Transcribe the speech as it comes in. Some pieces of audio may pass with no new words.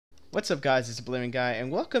What's up guys, it's Blaming Guy,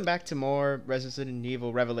 and welcome back to more Resident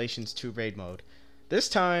Evil Revelations 2 raid mode. This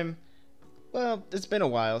time, well, it's been a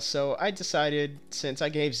while, so I decided, since I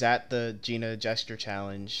gave Zat the GINA gesture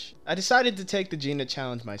challenge, I decided to take the GINA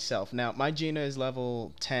challenge myself. Now, my GINA is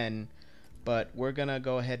level 10, but we're gonna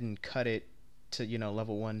go ahead and cut it to,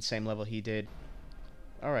 level 1, same level he did.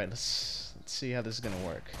 Alright, let's see how this is gonna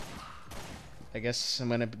work. I guess I'm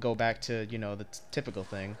gonna go back to, the typical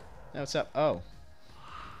thing. Now, what's up? Oh.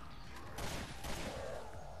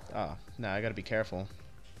 Oh, no, I gotta be careful.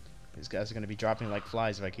 These guys are gonna be dropping like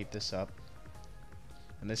flies if I keep this up.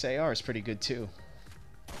 And this AR is pretty good too.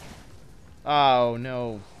 Oh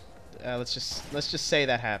no. Let's just say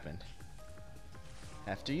that happened.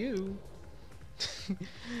 After you.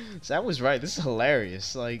 So that was right. This is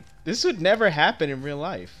hilarious. Like, this would never happen in real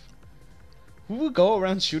life. Who would go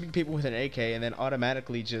around shooting people with an AK and then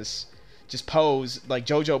automatically just pose, like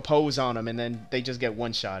JoJo pose on them, and then they just get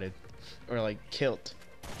one-shotted or like killed?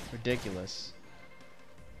 Ridiculous.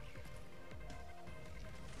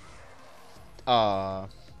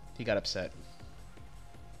 He got upset.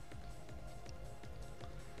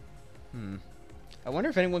 I wonder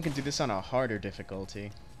if anyone can do this on a harder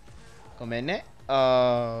difficulty. Comene?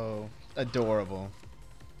 Oh, adorable.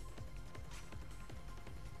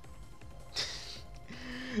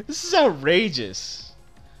 This is outrageous.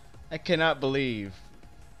 I cannot believe.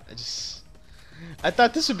 I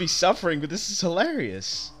thought this would be suffering, but this is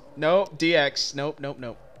hilarious. Nope, DX. Nope.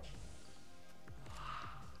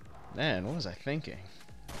 Man, what was I thinking?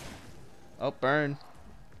 Oh, burn.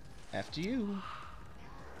 After you.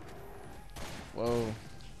 Whoa.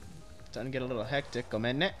 Starting to get a little hectic. Go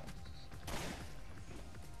man.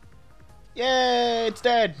 Yay, it's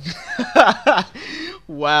dead.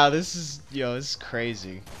 Wow, this is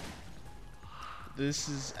crazy. This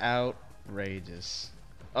is outrageous.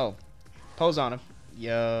 Oh, pose on him.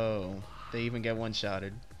 Yo, they even get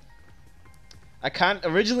one-shotted.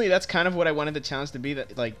 Originally that's kind of what I wanted the challenge to be,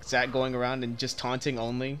 that like Zach going around and just taunting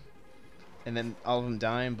only, and then all of them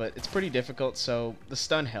dying. But it's pretty difficult, so the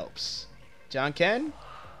stun helps. John Ken,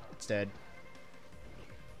 it's dead.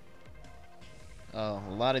 Oh,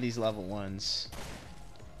 a lot of these level 1s.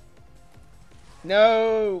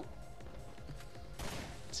 No.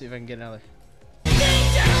 Let's see if I can get another.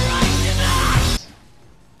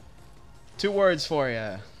 2 words for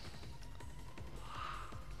ya.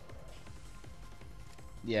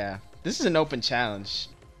 Yeah, this is an open challenge.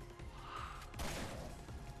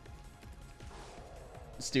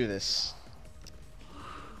 Let's do this.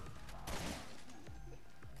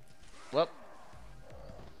 Well.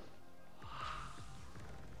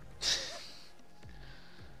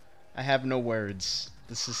 I have no words.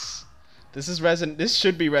 This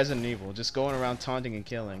should be Resident Evil, just going around taunting and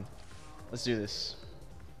killing. Let's do this.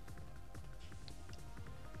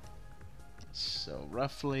 So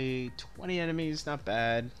roughly 20 enemies, not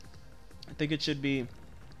bad. I think it should be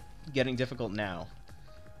getting difficult now,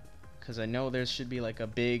 because I know there should be like a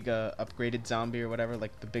big upgraded zombie or whatever,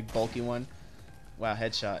 like the big bulky one. Wow,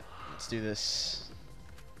 headshot. Let's do this.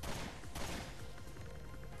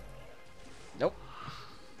 Nope.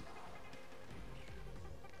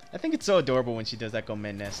 I think it's so adorable when she does that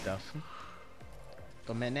Gomene stuff.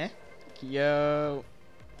 Gomene? Yo.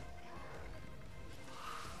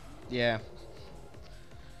 Yeah.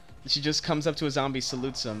 She just comes up to a zombie,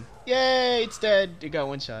 salutes him. Yay, it's dead. It got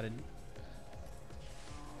one-shotted.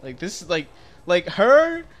 Like, this is like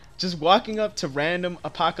her just walking up to random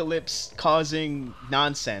apocalypse causing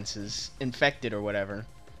nonsenses, infected or whatever,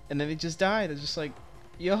 and then they just die. They're just like,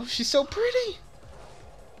 yo, she's so pretty.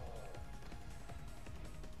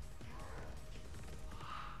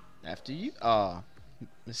 After you. Oh,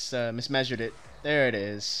 mismeasured it. There it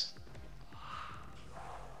is.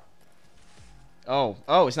 Oh,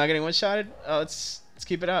 it's not getting one-shotted? Oh, let's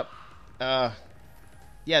keep it up.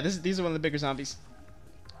 Yeah, these are one of the bigger zombies.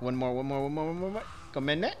 One more. Come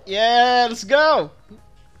in there. Yeah, let's go.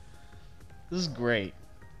 This is great.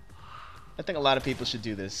 I think a lot of people should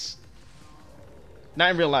do this.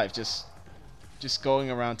 Not in real life, just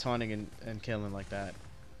going around taunting and killing like that.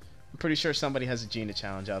 I'm pretty sure somebody has a GINA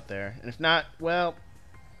challenge out there. And if not, well,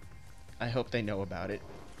 I hope they know about it.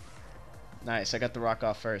 Nice, I got the rock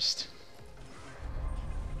off first.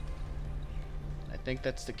 I think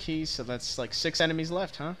that's the key, so that's like 6 enemies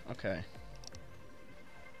left, huh? Okay.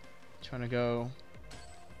 Trying to go.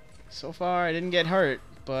 So far, I didn't get hurt,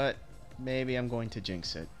 but maybe I'm going to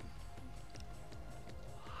jinx it.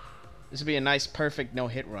 This would be a nice, perfect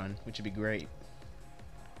no-hit run, which would be great.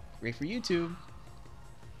 Great for YouTube.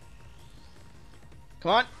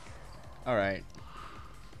 Come on. Alright.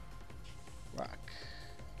 Rock.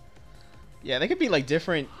 Yeah, they could be like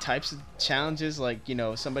different types of challenges. Like, you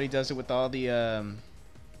know, somebody does it with all the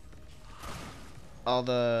all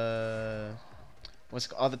the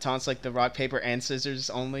taunts, like the rock paper and scissors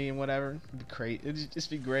only and whatever. It'd be great. It'd just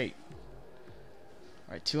be great.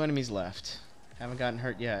 All right, 2 enemies left. Haven't gotten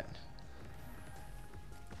hurt yet.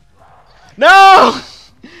 No!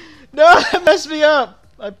 No, that messed me up.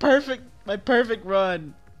 My perfect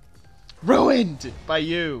run. Ruined by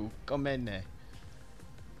you. Gomenne.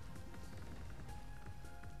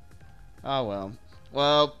 Oh well.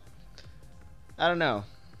 Well, I don't know.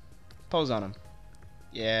 Pose on him.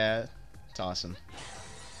 Yeah, it's awesome.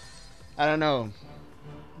 I don't know.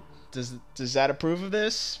 Does that approve of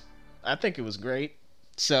this? I think it was great.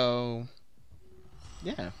 So,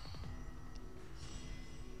 yeah.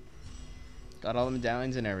 Got all the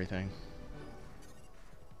medallions and everything.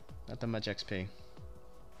 Not that much XP.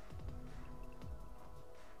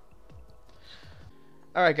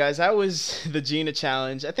 Alright guys, that was the GINA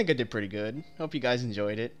challenge. I think I did pretty good. Hope you guys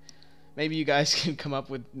enjoyed it. Maybe you guys can come up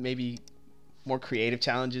with maybe more creative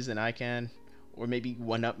challenges than I can. Or maybe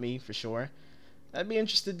one-up me for sure. I'd be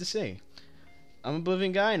interested to see. I'm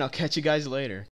Oblivion Guy, and I'll catch you guys later.